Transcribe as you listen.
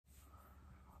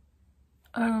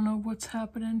I don't know what's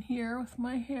happening here with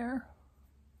my hair.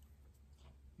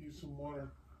 Use some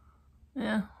water.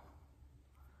 Yeah.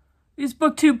 These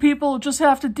booktube people just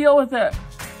have to deal with it.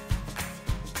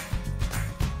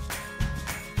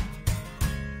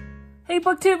 Hey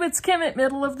booktube, it's Kim at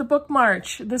middle of the book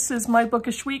march. This is my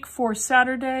bookish week for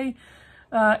Saturday,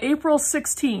 April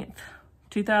 16th,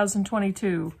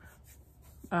 2022.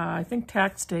 I think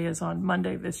tax day is on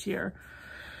Monday this year.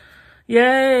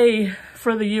 Yay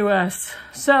for the US.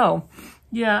 So,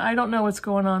 yeah, I don't know what's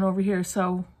going on over here,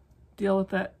 so deal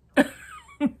with it.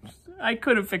 I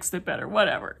could have fixed it better,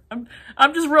 whatever.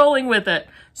 I'm just rolling with it.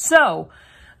 So,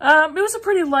 it was a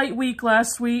pretty light week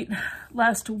last week.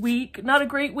 Not a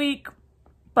great week,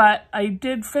 but I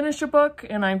did finish a book,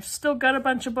 and I've still got a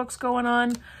bunch of books going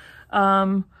on.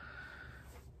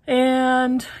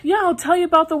 And yeah, I'll tell you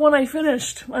about the one I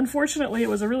finished. Unfortunately, it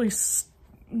was a really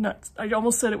I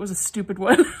almost said it was a stupid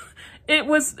one.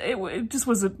 It just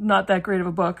was not that great of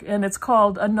a book, and it's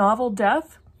called A Novel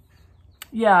Death.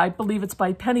 Yeah, I believe it's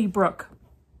by Penny Brooke.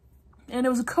 And it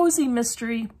was a cozy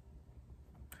mystery.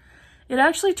 It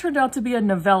actually turned out to be a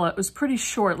novella. It was pretty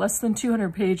short, less than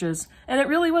 200 pages, and it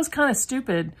really was kind of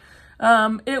stupid.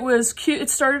 It was cute. It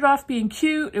started off being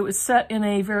cute. It was set in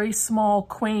a very small,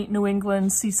 quaint New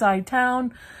England seaside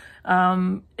town.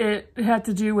 It had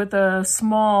to do with a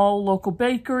small local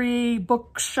bakery,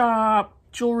 bookshop,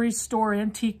 jewelry store,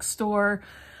 antique store.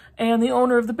 And the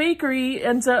owner of the bakery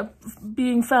ends up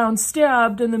being found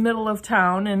stabbed in the middle of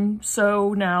town. And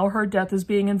so now her death is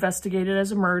being investigated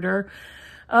as a murder.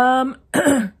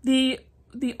 The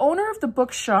owner of the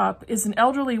bookshop is an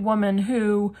elderly woman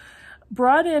who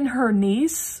brought in her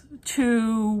niece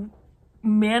to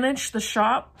manage the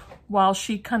shop while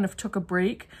she kind of took a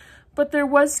break. But there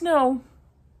was no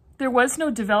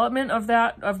development of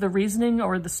the reasoning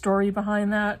or the story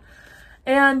behind that.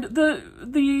 And the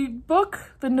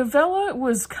novella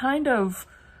was kind of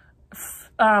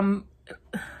not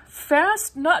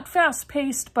fast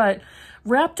paced, but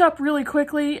wrapped up really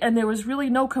quickly, and there was really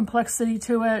no complexity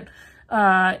to it.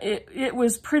 It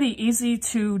was pretty easy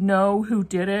to know who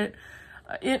did it.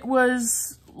 It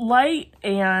was light,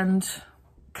 and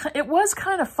it was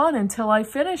kind of fun until I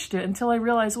finished it, until I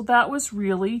realized, well, that was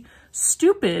really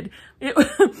stupid.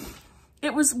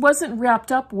 It wasn't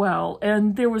wrapped up well,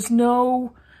 and there was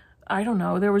no, I don't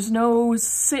know, there was no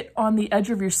sit on the edge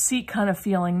of your seat kind of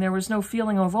feeling. There was no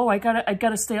feeling of, oh, I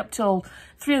gotta stay up till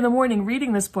 3 in the morning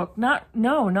reading this book. Not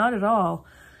at all.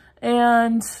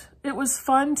 And it was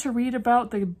fun to read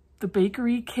about the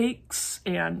bakery cakes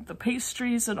and the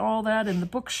pastries and all that, and the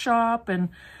bookshop, and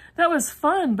that was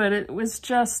fun, but it was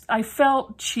just, I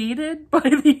felt cheated by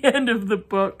the end of the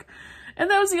book. And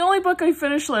that was the only book I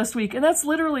finished last week, and that's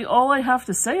literally all I have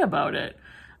to say about it.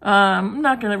 I'm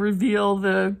not going to reveal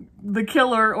the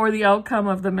killer or the outcome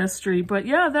of the mystery, but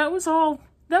yeah, that was all.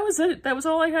 That was it. That was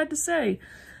all I had to say.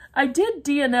 I did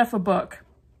DNF a book,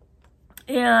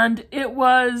 and it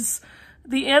was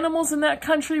The Animals in That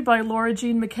Country by Laura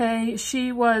Jean McKay.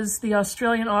 She was the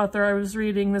Australian author. I was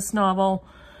reading this novel,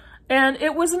 and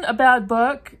it wasn't a bad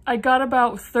book. I got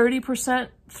about 30%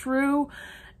 through.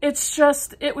 It's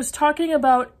just, it was talking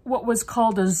about what was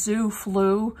called a zoo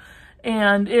flu,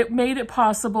 and it made it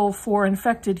possible for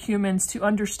infected humans to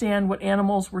understand what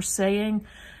animals were saying.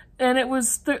 And it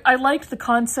was, I liked the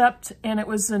concept, and it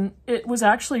was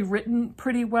actually written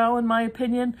pretty well in my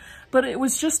opinion, but it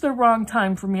was just the wrong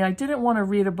time for me. I didn't want to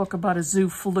read a book about a zoo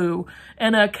flu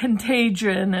and a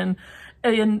contagion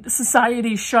and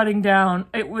society shutting down.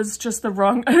 It was just the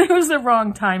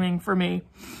wrong timing for me.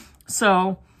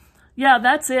 So yeah,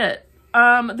 that's it.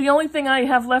 The only thing I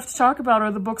have left to talk about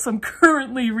are the books I'm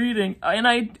currently reading, and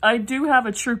I do have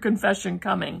a true confession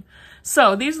coming.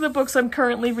 So these are the books I'm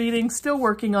currently reading, still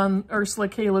working on Ursula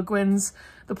K. Le Guin's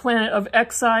The Planet of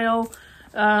Exile.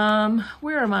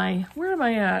 Where am I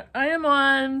at? I am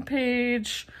on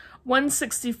page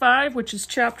 165, which is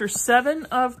chapter 7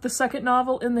 of the second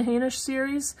novel in the Hainish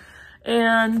series,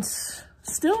 and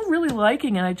still really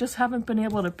liking it. I just haven't been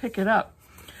able to pick it up.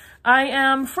 I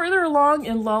am further along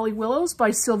in Lolly Willows by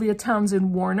Sylvia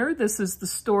Townsend Warner. This is the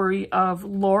story of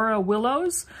Laura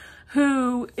Willows,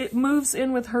 who moves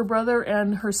in with her brother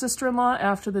and her sister-in-law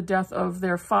after the death of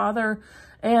their father.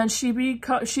 And she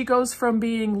goes from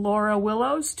being Laura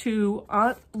Willows to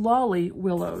Aunt Lolly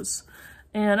Willows.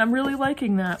 And I'm really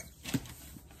liking that.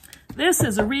 This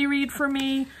is a reread for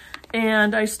me,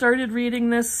 and I started reading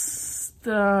this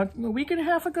a week and a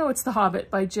half ago. It's The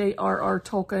Hobbit by J.R.R.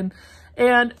 Tolkien.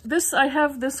 And I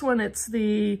have this one. This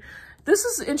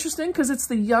is interesting because it's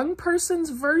the young person's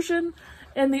version,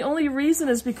 and the only reason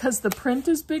is because the print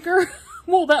is bigger.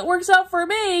 Well, that works out for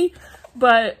me,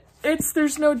 but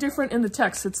there's no different in the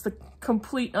text. It's the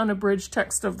complete unabridged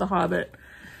text of The Hobbit.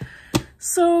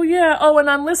 So yeah, oh, and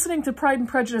I'm listening to Pride and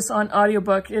Prejudice on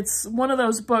audiobook. It's one of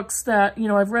those books that, you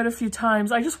know, I've read a few times.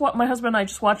 My husband and I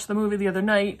just watched the movie the other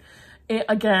night,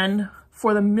 again,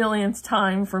 for the millionth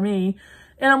time for me.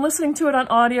 And I'm listening to it on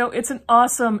audio. It's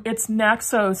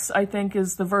Naxos, I think,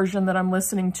 is the version that I'm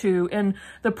listening to. And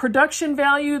the production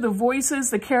value, the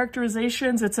voices, the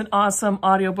characterizations, it's an awesome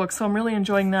audiobook. So I'm really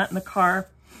enjoying that in the car.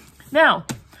 Now,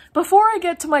 before I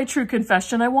get to my true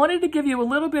confession, I wanted to give you a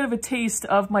little bit of a taste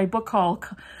of my book haul.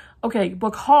 Okay,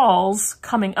 book hauls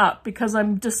coming up, because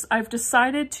I've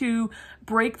decided to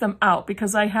break them out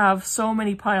because I have so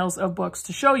many piles of books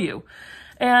to show you.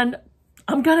 And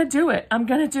I'm going to do it. I'm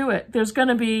going to do it. There's going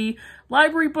to be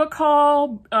library book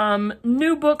haul,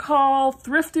 new book haul,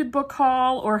 thrifted book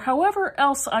haul, or however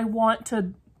else I want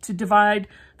to divide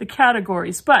the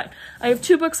categories. But I have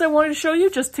two books I wanted to show you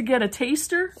just to get a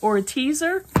taster or a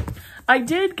teaser. I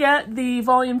did get the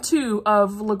volume 2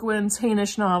 of Le Guin's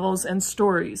Hainish novels and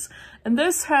stories. And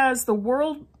this has the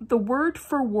word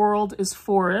for world is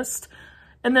forest,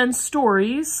 and then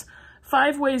stories,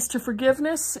 5 Ways to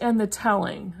Forgiveness, and The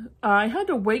Telling. I had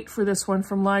to wait for this one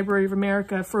from Library of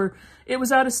America it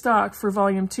was out of stock for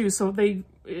volume 2, so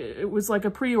it was like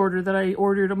a pre-order that I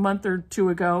ordered a month or 2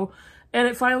 ago, and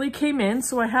it finally came in,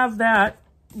 so I have that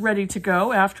ready to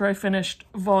go after I finished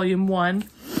volume 1.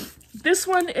 This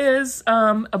one is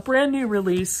a brand new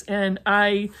release, and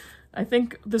I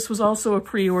think this was also a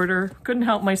pre-order. Couldn't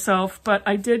help myself, but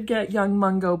I did get Young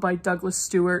Mungo by Douglas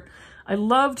Stewart. I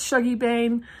loved Shuggie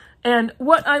Bain. And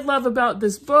what I love about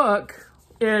this book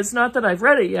is, not that I've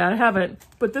read it yet, I haven't,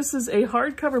 but this is a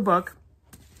hardcover book.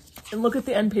 And look at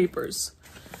the end papers.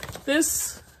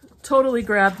 This totally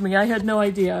grabbed me. I had no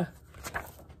idea.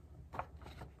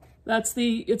 It's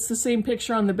the same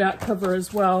picture on the back cover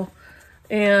as well.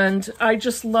 And I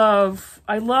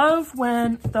love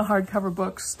when the hardcover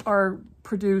books are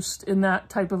produced in that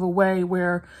type of a way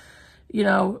where, you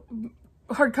know,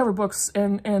 hardcover books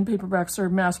and paperbacks are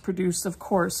mass-produced, of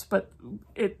course, but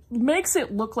it makes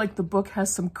it look like the book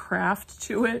has some craft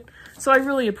to it. So I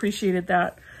really appreciated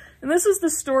that. And this is the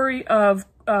story of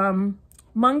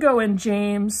Mungo and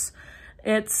James.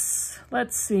 Let's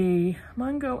see,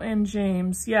 Mungo and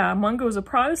James. Yeah, Mungo is a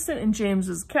Protestant and James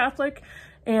is Catholic,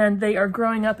 and they are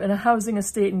growing up in a housing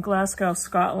estate in Glasgow,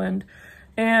 Scotland.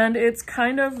 And it's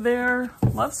kind of their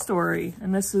love story.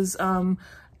 And this is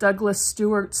Douglas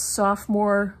Stewart's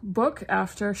sophomore book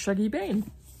after Shuggie Bain.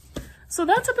 So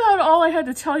that's about all I had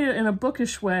to tell you in a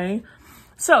bookish way.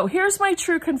 So here's my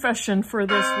true confession for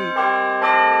this week.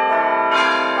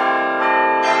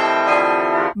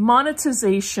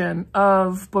 Monetization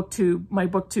of BookTube, my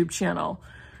BookTube channel.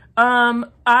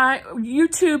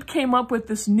 YouTube came up with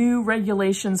this new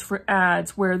regulations for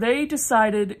ads where they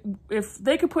decided if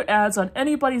they could put ads on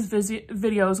anybody's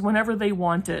videos whenever they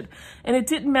wanted. And it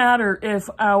didn't matter if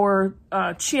our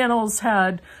channels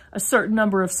had a certain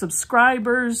number of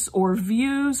subscribers or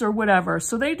views or whatever.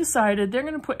 So they decided they're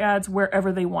going to put ads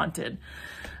wherever they wanted.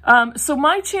 So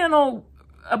my channel,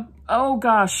 oh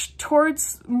gosh,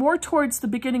 more towards the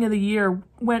beginning of the year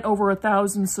went over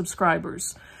 1,000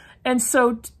 subscribers. And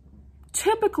so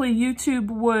typically, YouTube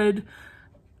would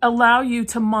allow you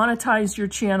to monetize your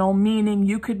channel, meaning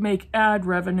you could make ad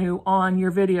revenue on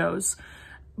your videos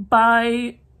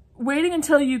by waiting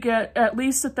until you get at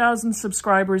least 1,000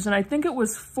 subscribers, and I think it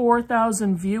was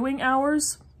 4,000 viewing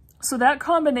hours. So that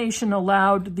combination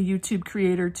allowed the YouTube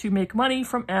creator to make money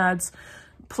from ads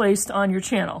placed on your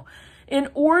channel. In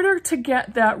order to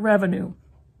get that revenue,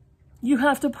 you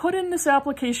have to put in this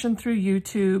application through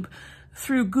YouTube,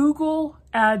 through Google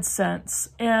AdSense.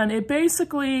 And it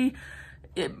basically,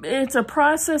 it's a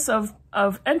process of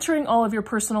entering all of your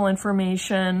personal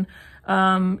information.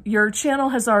 Your channel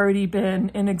has already been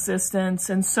in existence.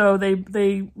 And so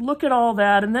they look at all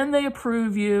that and then they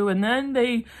approve you. And then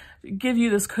they give you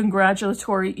this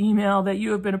congratulatory email that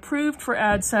you have been approved for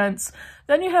AdSense.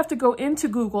 Then you have to go into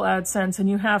Google AdSense and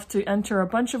you have to enter a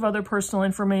bunch of other personal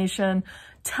information,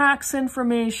 tax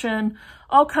information,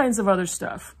 all kinds of other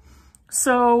stuff.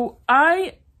 So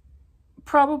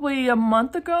probably a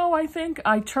month ago, I think,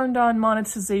 I turned on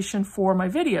monetization for my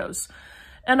videos.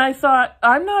 And I thought,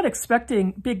 I'm not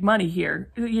expecting big money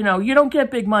here. You know, you don't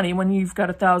get big money when you've got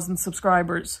 1,000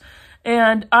 subscribers.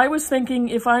 And I was thinking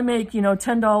if I make, you know,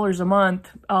 $10 a month,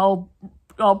 I'll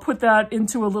put that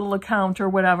into a little account or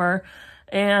whatever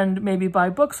and maybe buy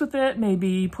books with it,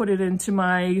 maybe put it into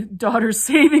my daughter's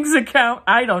savings account.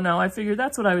 I don't know. I figured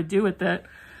that's what I would do with it.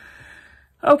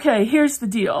 Okay, here's the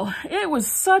deal. It was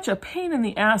such a pain in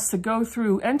the ass to go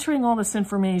through entering all this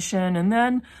information and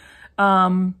then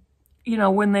you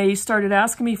know, when they started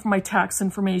asking me for my tax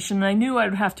information, I knew I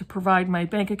would have to provide my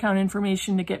bank account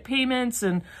information to get payments,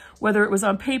 and whether it was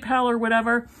on PayPal or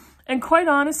whatever. And quite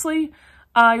honestly,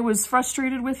 I was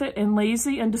frustrated with it and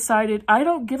lazy and decided I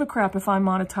don't give a crap if I'm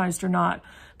monetized or not,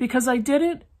 because I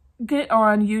didn't get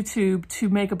on YouTube to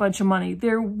make a bunch of money.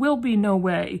 There will be no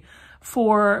way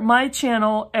for my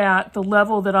channel at the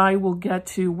level that I will get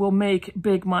to will make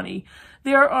big money.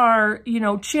 There are, you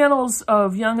know, channels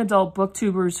of young adult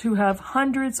booktubers who have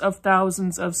hundreds of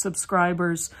thousands of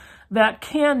subscribers that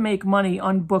can make money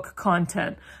on book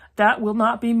content. That will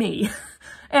not be me.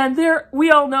 And we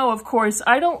all know, of course,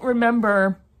 I don't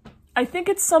remember, I think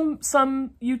it's some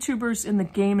YouTubers in the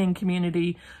gaming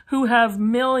community who have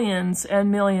millions and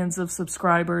millions of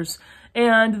subscribers,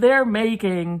 and they're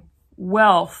making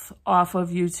wealth off of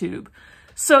YouTube.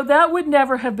 So that would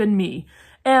never have been me.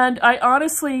 And I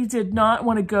honestly did not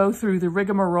want to go through the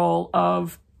rigmarole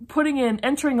of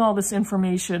entering all this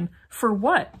information for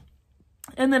what?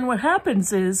 And then what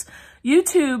happens is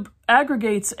YouTube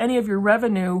aggregates any of your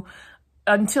revenue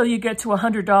until you get to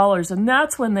 $100, and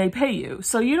that's when they pay you.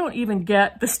 So you don't even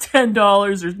get this $10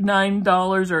 or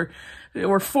 $9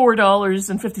 or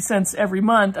 $4.50 every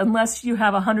month unless you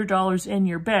have $100 in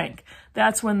your bank.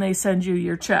 That's when they send you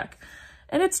your check.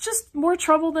 And it's just more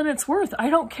trouble than it's worth. I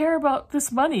don't care about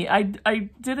this money. I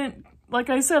didn't, like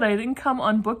I said, I didn't come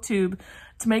on BookTube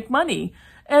to make money.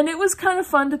 And it was kind of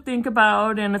fun to think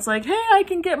about. And it's like, hey, I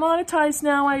can get monetized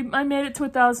now. I made it to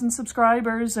 1,000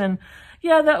 subscribers. And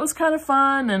yeah, that was kind of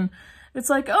fun. And it's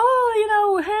like, oh, you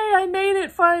know, hey, I made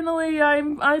it finally.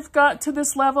 I've got to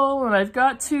this level, and I've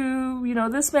got to, you know,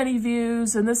 this many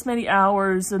views and this many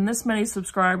hours and this many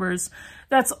subscribers.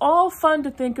 That's all fun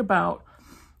to think about.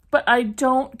 But I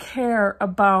don't care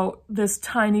about this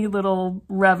tiny little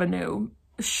revenue.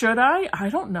 Should I? I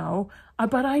don't know.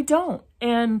 But I don't.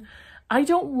 And I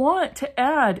don't want to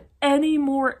add any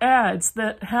more ads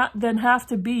than have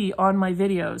to be on my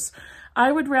videos.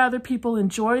 I would rather people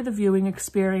enjoy the viewing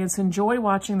experience, enjoy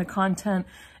watching the content,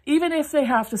 even if they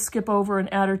have to skip over an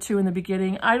ad or two in the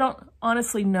beginning. I don't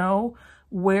honestly know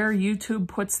where YouTube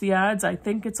puts the ads. I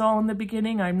think it's all in the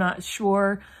beginning. I'm not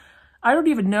sure. I don't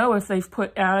even know if they've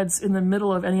put ads in the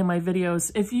middle of any of my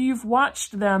videos. If you've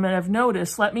watched them and have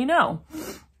noticed, let me know.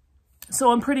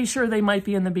 So I'm pretty sure they might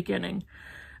be in the beginning.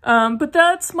 But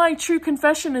that's my true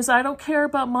confession, is I don't care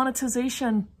about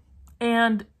monetization.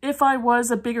 And if I was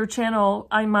a bigger channel,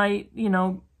 I might, you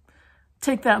know,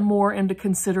 take that more into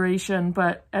consideration.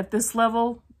 But at this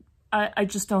level, I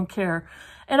just don't care.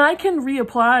 And I can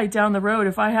reapply down the road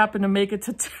if I happen to make it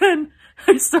to 10.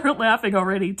 I start laughing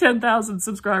already. 10,000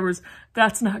 subscribers.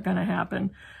 That's not going to happen.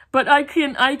 But I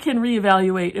can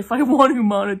reevaluate if I want to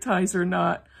monetize or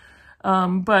not.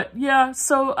 But yeah,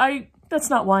 so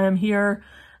that's not why I'm here.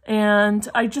 And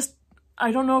I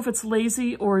don't know if it's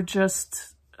lazy or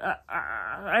just,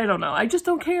 I don't know. I just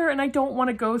don't care, and I don't want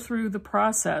to go through the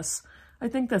process. I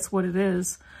think that's what it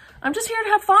is. I'm just here to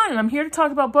have fun. I'm here to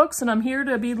talk about books, and I'm here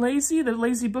to be lazy, the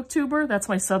lazy booktuber. That's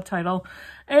my subtitle,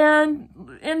 and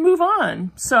move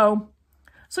on. So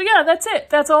yeah, that's it.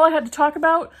 That's all I had to talk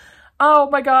about. Oh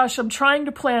my gosh, I'm trying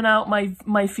to plan out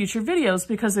my future videos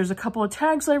because there's a couple of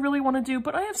tags I really want to do,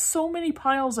 but I have so many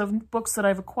piles of books that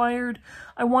I've acquired.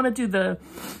 I want to do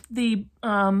the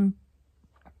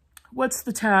what's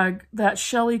the tag that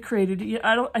Shelly created?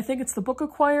 I think it's the book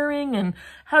acquiring and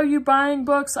how you buying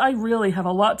books. I really have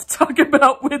a lot to talk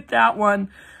about with that one.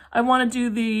 I want to do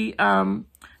the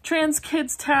trans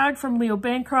kids tag from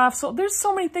Bancroft. So there's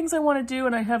so many things I want to do,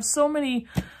 and I have so many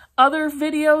other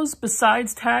videos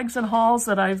besides tags and hauls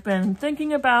that I've been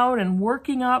thinking about and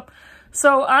working up.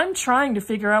 So I'm trying to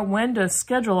figure out when to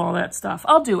schedule all that stuff.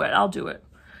 I'll do it.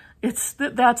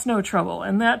 That's no trouble,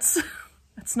 and that's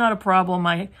not a problem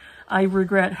I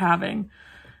regret having,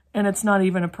 and it's not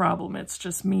even a problem. It's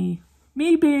just me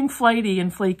being flighty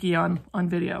and flaky on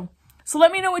video. So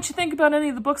let me know what you think about any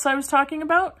of the books I was talking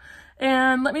about,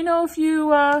 and let me know if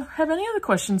you have any other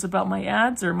questions about my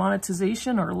ads or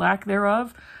monetization or lack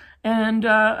thereof. And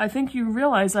I think you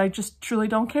realize I just truly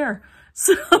don't care.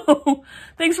 So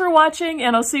thanks for watching,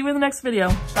 and I'll see you in the next video.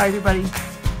 Bye,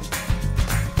 everybody.